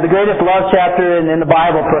chapter, the greatest love chapter in the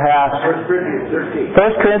Bible, perhaps? 1 Corinthians 13.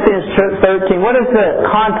 1 Corinthians 13. What is the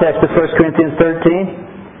context of 1 Corinthians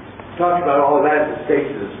 13? Talking about all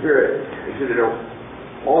manifestations of the Spirit. He said they're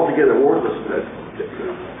altogether worthless to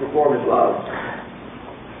perform His love.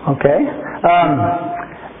 Okay.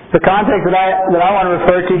 The context that I want to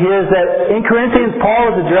refer to here is that in Corinthians,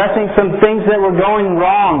 Paul is addressing some things that were going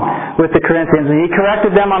wrong with the Corinthians, and he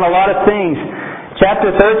corrected them on a lot of things.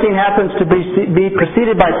 Chapter 13 happens to be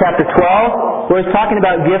preceded by chapter 12, where he's talking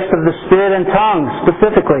about gifts of the Spirit and tongues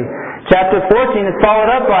specifically. Chapter 14 is followed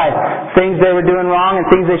up by things they were doing wrong and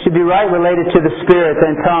things they should do right related to the Spirit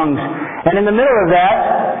and tongues. And in the middle of that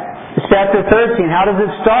is chapter 13. How does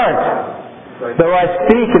it start? Though I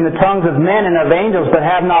speak in the tongues of men and of angels, but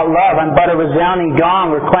have not love, I'm but a resounding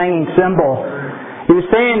gong or clanging cymbal. He was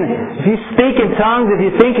saying, if you speak in tongues, if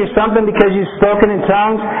you think you're something because you've spoken in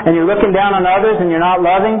tongues, and you're looking down on others and you're not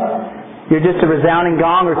loving, you're just a resounding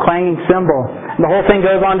gong or clanging cymbal. And the whole thing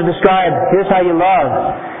goes on to describe, here's how you love.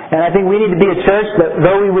 And I think we need to be a church that,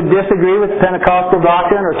 though we would disagree with Pentecostal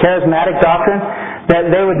doctrine or charismatic doctrine,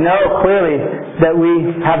 that they would know clearly that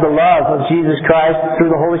we have the love of Jesus Christ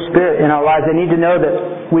through the Holy Spirit in our lives. They need to know that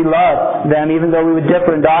we love them, even though we would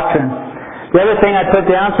differ in doctrine. The other thing I put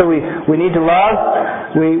down, so we need to love.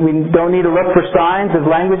 We don't need to look for signs of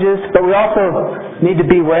languages, but we also need to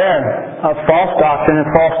beware of false doctrine and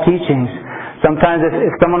false teachings. Sometimes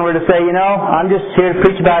if someone were to say, I'm just here to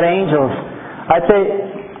preach about angels,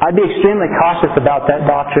 I'd be extremely cautious about that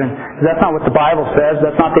doctrine. That's not what the Bible says.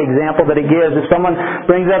 That's not the example that it gives. If someone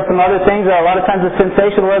brings up some other things, a lot of times the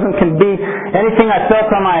sensationalism can be anything I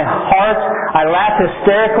felt on my heart. I laugh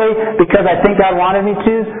hysterically because I think God wanted me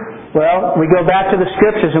to. Well, we go back to the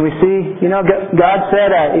Scriptures and we see, God said,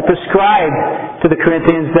 He prescribed to the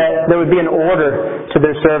Corinthians that there would be an order to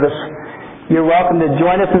their service. You're welcome to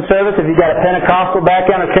join us in service if you've got a Pentecostal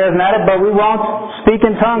background or charismatic, but we won't speak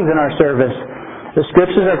in tongues in our service. The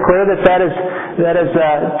Scriptures are clear that is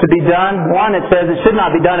to be done. One, it says it should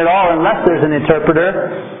not be done at all unless there's an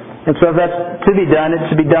interpreter. And so if that's to be done, it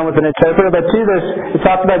should be done with an interpreter. But two, it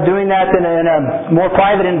talks about doing that in a more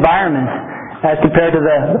private environment as compared to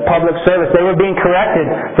the public service. They were being corrected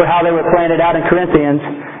for how they were playing it out in Corinthians.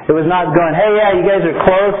 It was not going, hey, yeah, you guys are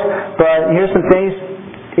close, but here's some things.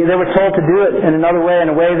 They were told to do it in another way,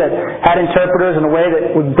 in a way that had interpreters, in a way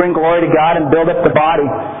that would bring glory to God and build up the body.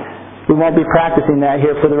 We won't be practicing that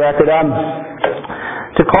here for the record.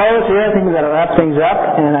 To close here, I think we've got to wrap things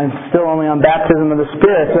up, and I'm still only on baptism of the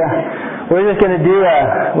Spirit. We're just going to do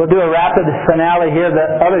a rapid finale here,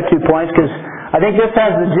 the other 2 points, because I think this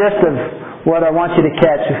has the gist of what I want you to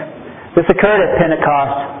catch. This occurred at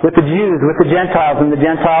Pentecost with the Jews, with the Gentiles,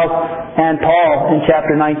 and Paul in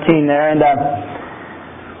chapter 19 there. And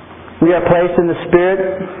We are placed in the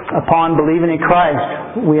Spirit upon believing in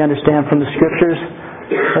Christ. We understand from the Scriptures.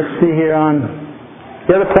 Let's see here on...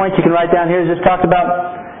 The other point you can write down here is just talk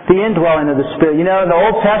about the indwelling of the Spirit. You know, in the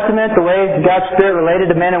Old Testament, the way God's Spirit related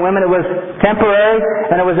to men and women, it was temporary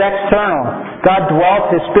and it was external. God dwelt,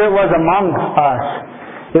 His Spirit was among us.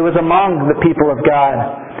 It was among the people of God.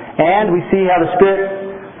 And we see how the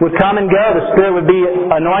Spirit would come and go. The Spirit would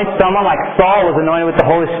anoint someone like Saul was anointed with the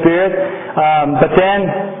Holy Spirit. But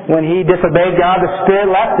then, when he disobeyed God, the Spirit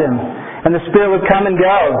left him. And the Spirit would come and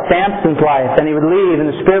go. Samson's life. And he would leave. And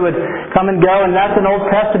the Spirit would come and go. And that's an Old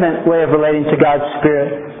Testament way of relating to God's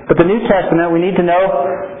Spirit. But the New Testament, we need to know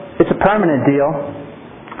it's a permanent deal.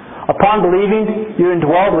 Upon believing, you're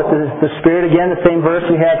indwelled with the Spirit. Again, the same verse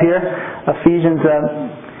we have here. Ephesians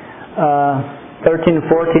 13 and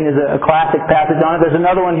 14 is a classic passage on it. There's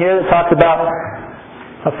another one here that talks about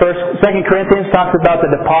 2 Corinthians talks about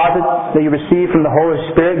the deposit that you receive from the Holy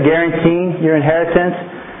Spirit, guaranteeing your inheritance.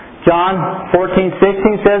 John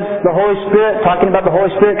 14:16 says the Holy Spirit, talking about the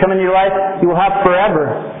Holy Spirit coming into your life, you will have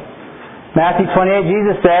forever. Matthew 28,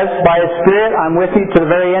 Jesus says, by His Spirit I'm with you to the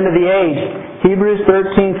very end of the age. Hebrews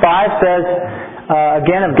 13:5 says,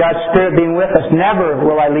 again, of God's Spirit being with us, never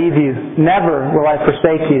will I leave you, never will I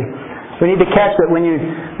forsake you. We need to catch that when you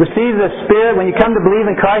receive the Spirit, when you come to believe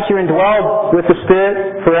in Christ, you're indwelled with the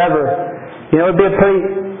Spirit forever. You know, it would be a pretty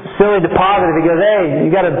silly deposit if He goes, hey,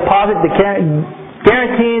 you got a deposit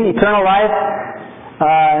guaranteeing eternal life,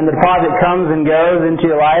 and the deposit comes and goes into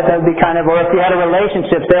your life. That would be kind of, or if you had a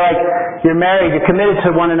relationship, say like you're married, you're committed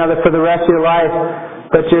to one another for the rest of your life,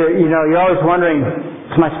 but you're always wondering,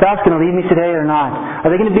 is my spouse going to leave me today or not? Are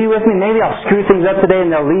they going to be with me? Maybe I'll screw things up today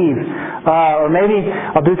and they'll leave. Or maybe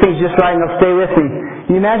I'll do things just right and they'll stay with me.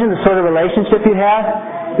 Can you imagine the sort of relationship you'd have?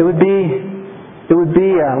 It would be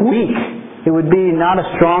weak. It would be not a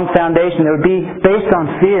strong foundation. It would be based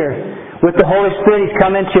on fear. With the Holy Spirit, He's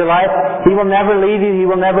come into your life. He will never leave you. He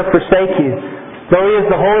will never forsake you. Though He is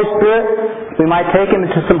the Holy Spirit, we might take Him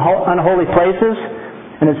into some unholy places,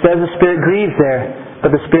 and it says the Spirit grieves there,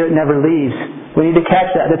 but the Spirit never leaves. We need to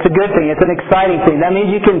catch that. It's a good thing. It's an exciting thing. That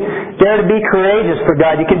means you can dare to be courageous for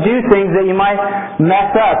God. You can do things that you might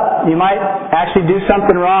mess up. You might actually do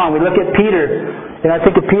something wrong. We look at Peter. And I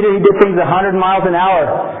think of Peter, he did things 100 miles an hour.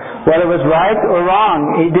 Whether it was right or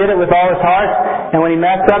wrong, he did it with all his heart. And when he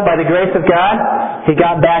messed up, by the grace of God, he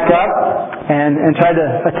got back up and tried to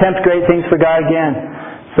attempt great things for God again.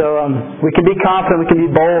 So we can be confident, we can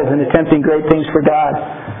be bold in attempting great things for God,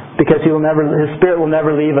 because His Spirit will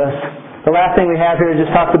never leave us. The last thing we have here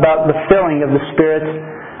just talks about the filling of the Spirit.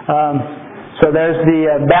 So there's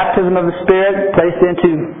the baptism of the Spirit placed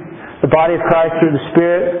into the body of Christ through the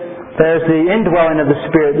Spirit. There's the indwelling of the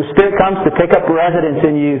Spirit. The Spirit comes to take up residence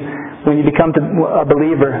in you when you become a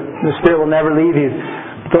believer. The Spirit will never leave you.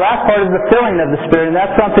 The last part is the filling of the Spirit, and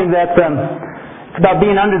that's something that it's about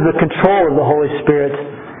being under the control of the Holy Spirit.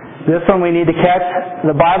 This one we need to catch.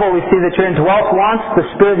 The Bible, we see that you're indwelt once. The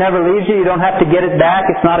Spirit never leaves you. You don't have to get it back.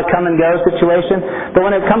 It's not a come and go situation. But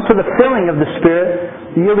when it comes to the filling of the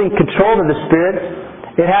Spirit, yielding control to the Spirit,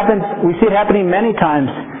 it happens. We see it happening many times.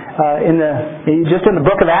 Just in the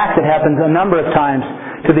book of Acts, it happens a number of times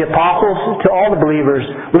to the apostles, to all the believers.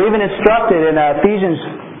 We're even instructed in Ephesians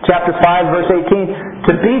chapter 5, verse 18,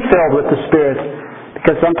 to be filled with the Spirit,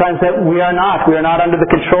 because sometimes we are not under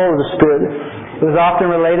the control of the Spirit. It was often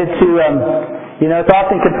related to, it's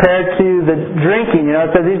often compared to the drinking. It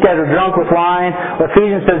says these guys are drunk with wine. Or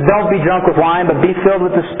Ephesians says, don't be drunk with wine, but be filled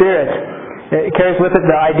with the Spirit. It carries with it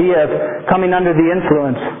the idea of coming under the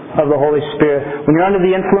influence of the Holy Spirit. When you're under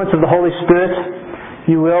the influence of the Holy Spirit,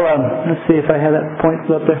 you will, let's see if I have that point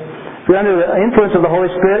up there. If you're under the influence of the Holy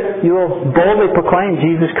Spirit, you will boldly proclaim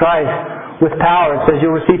Jesus Christ with power. It says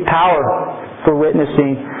you'll receive power for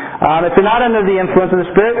witnessing. If you're not under the influence of the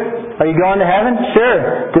Spirit, are you going to heaven? Sure.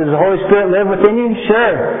 Does the Holy Spirit live within you?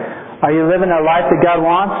 Sure. Are you living a life that God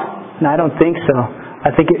wants? No, I don't think so. I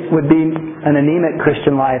think it would be an anemic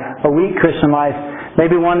Christian life, a weak Christian life,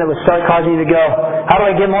 maybe one that would start causing you to go, how do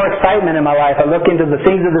I get more excitement in my life? I look into the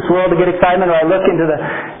things of this world to get excitement, or I look into the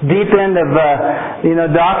deep end of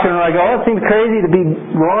doctrine, or I go, it seems crazy to be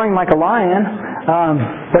roaring like a lion.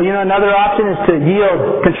 But another option is to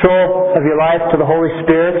yield control of your life to the Holy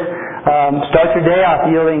Spirit. Start your day off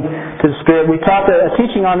yielding to the Spirit. We taught a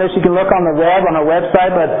teaching on this. You can look on the web, on our website,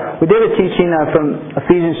 but we did a teaching from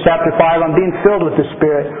Ephesians chapter 5 on being filled with the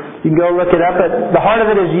Spirit. You can go look it up, but the heart of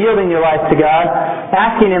it is yielding your life to God,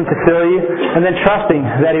 asking Him to fill you, and then trusting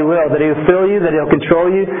that He will fill you, that He'll control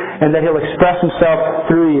you, and that He'll express Himself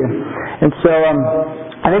through you. And so,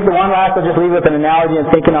 I think the one last, I'll just leave with an analogy and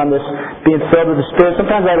thinking on this, being filled with the Spirit.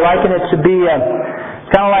 Sometimes I liken it to be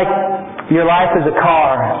It's kind of like your life is a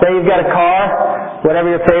car. Say you've got a car,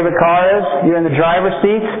 whatever your favorite car is, you're in the driver's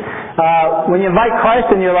seat. When you invite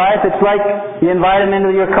Christ in your life, it's like you invite Him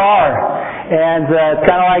into your car. And it's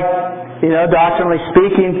kind of like, doctrinally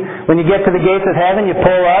speaking, when you get to the gates of heaven, you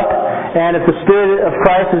pull up, and if the Spirit of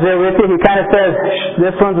Christ is there with you, He kind of says,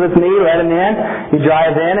 this one's with me, let Him in. You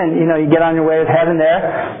drive in, and, you get on your way to heaven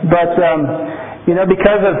there. But,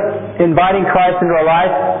 because of inviting Christ into our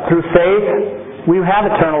life through faith, we have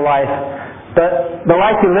eternal life. But the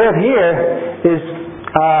life you live here is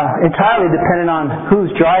entirely dependent on who's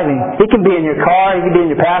driving. He can be in your car, he can be in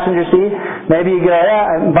your passenger seat. Maybe you go,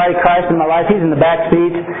 I invited Christ in my life, He's in the back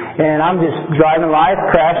seat, and I'm just driving life,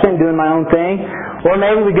 crashing, doing my own thing. Or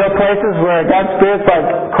maybe we go places where God's Spirit's like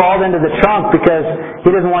crawled into the trunk because He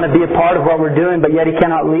doesn't want to be a part of what we're doing, but yet He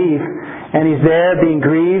cannot leave. And He's there being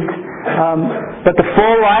grieved. But the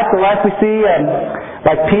full life, the life we see,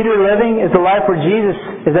 like Peter living, is the life where Jesus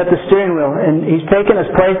is at the steering wheel. And He's taken us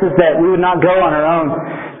places that we would not go on our own.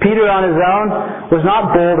 Peter on his own was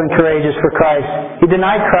not bold and courageous for Christ. He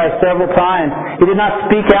denied Christ several times. He did not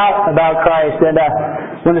speak out about Christ. And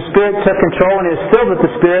when the Spirit took control and He was filled with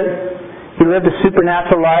the Spirit, he lived a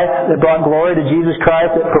supernatural life that brought glory to Jesus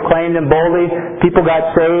Christ, that proclaimed Him boldly. People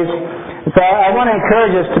got saved. And so I want to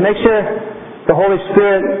encourage us to make sure the Holy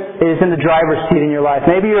Spirit is in the driver's seat in your life.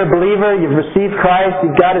 Maybe you're a believer, you've received Christ,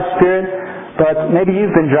 you've got His Spirit, but maybe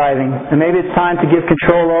you've been driving. And maybe it's time to give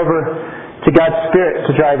control over to God's Spirit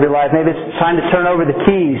to drive your life. Maybe it's time to turn over the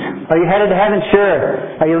keys. Are you headed to heaven? Sure.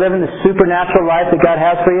 Are you living the supernatural life that God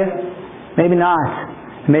has for you? Maybe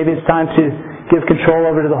not. Maybe it's time to give control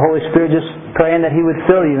over to the Holy Spirit, just praying that He would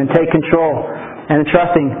fill you and take control, and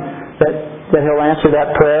trusting that He'll answer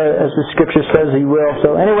that prayer as the Scripture says He will.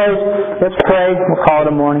 So anyways, let's pray. We'll call it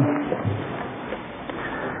a morning.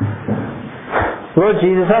 Lord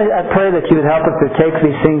Jesus, I pray that You would help us to take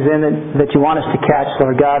these things in that You want us to catch,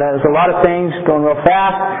 Lord God. There's a lot of things going real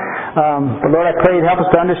fast. But Lord, I pray You'd help us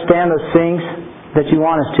to understand those things that You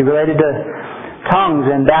want us to, related to tongues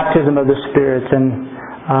and baptism of the spirits, and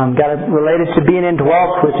related to being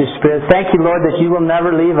indwelt with Your Spirit. Thank You, Lord, that You will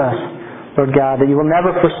never leave us, Lord God, that You will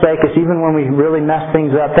never forsake us, even when we really mess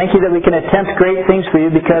things up. Thank You that we can attempt great things for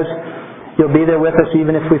You because You'll be there with us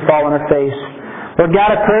even if we fall on our face. Lord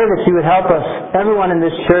God, I pray that You would help us, everyone in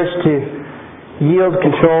this church, to yield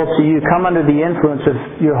control to You, come under the influence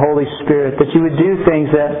of Your Holy Spirit, that You would do things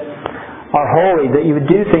that are holy, that You would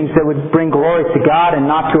do things that would bring glory to God and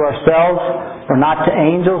not to ourselves, or not to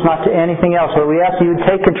angels, not to anything else. Lord, we ask You would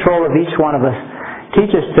take control of each one of us.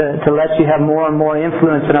 Teach us to let You have more and more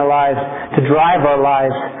influence in our lives, to drive our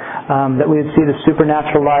lives, that we would see the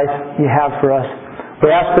supernatural life You have for us. We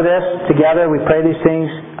ask for this together. We pray these things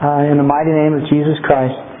in the mighty name of Jesus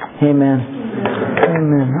Christ. Amen.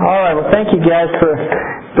 Amen. All right. Well, thank you guys for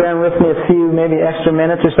bearing with me a few maybe extra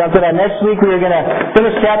minutes or something. And next week we are going to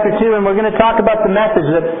finish chapter 2, and we're going to talk about the message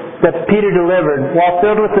that Peter delivered. While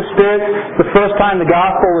filled with the Spirit, the first time the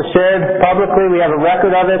gospel was shared publicly, we have a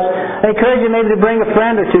record of it. I encourage you maybe to bring a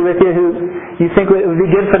friend or two with you who you think it would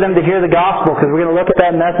be good for them to hear the gospel, because we're going to look at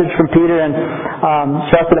that message from Peter and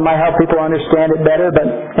trust that it might help people understand it better. But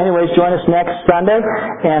anyways, join us next Sunday,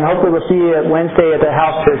 and hopefully we'll see you Wednesday at the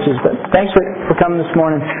house churches. But thanks for coming this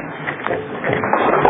morning.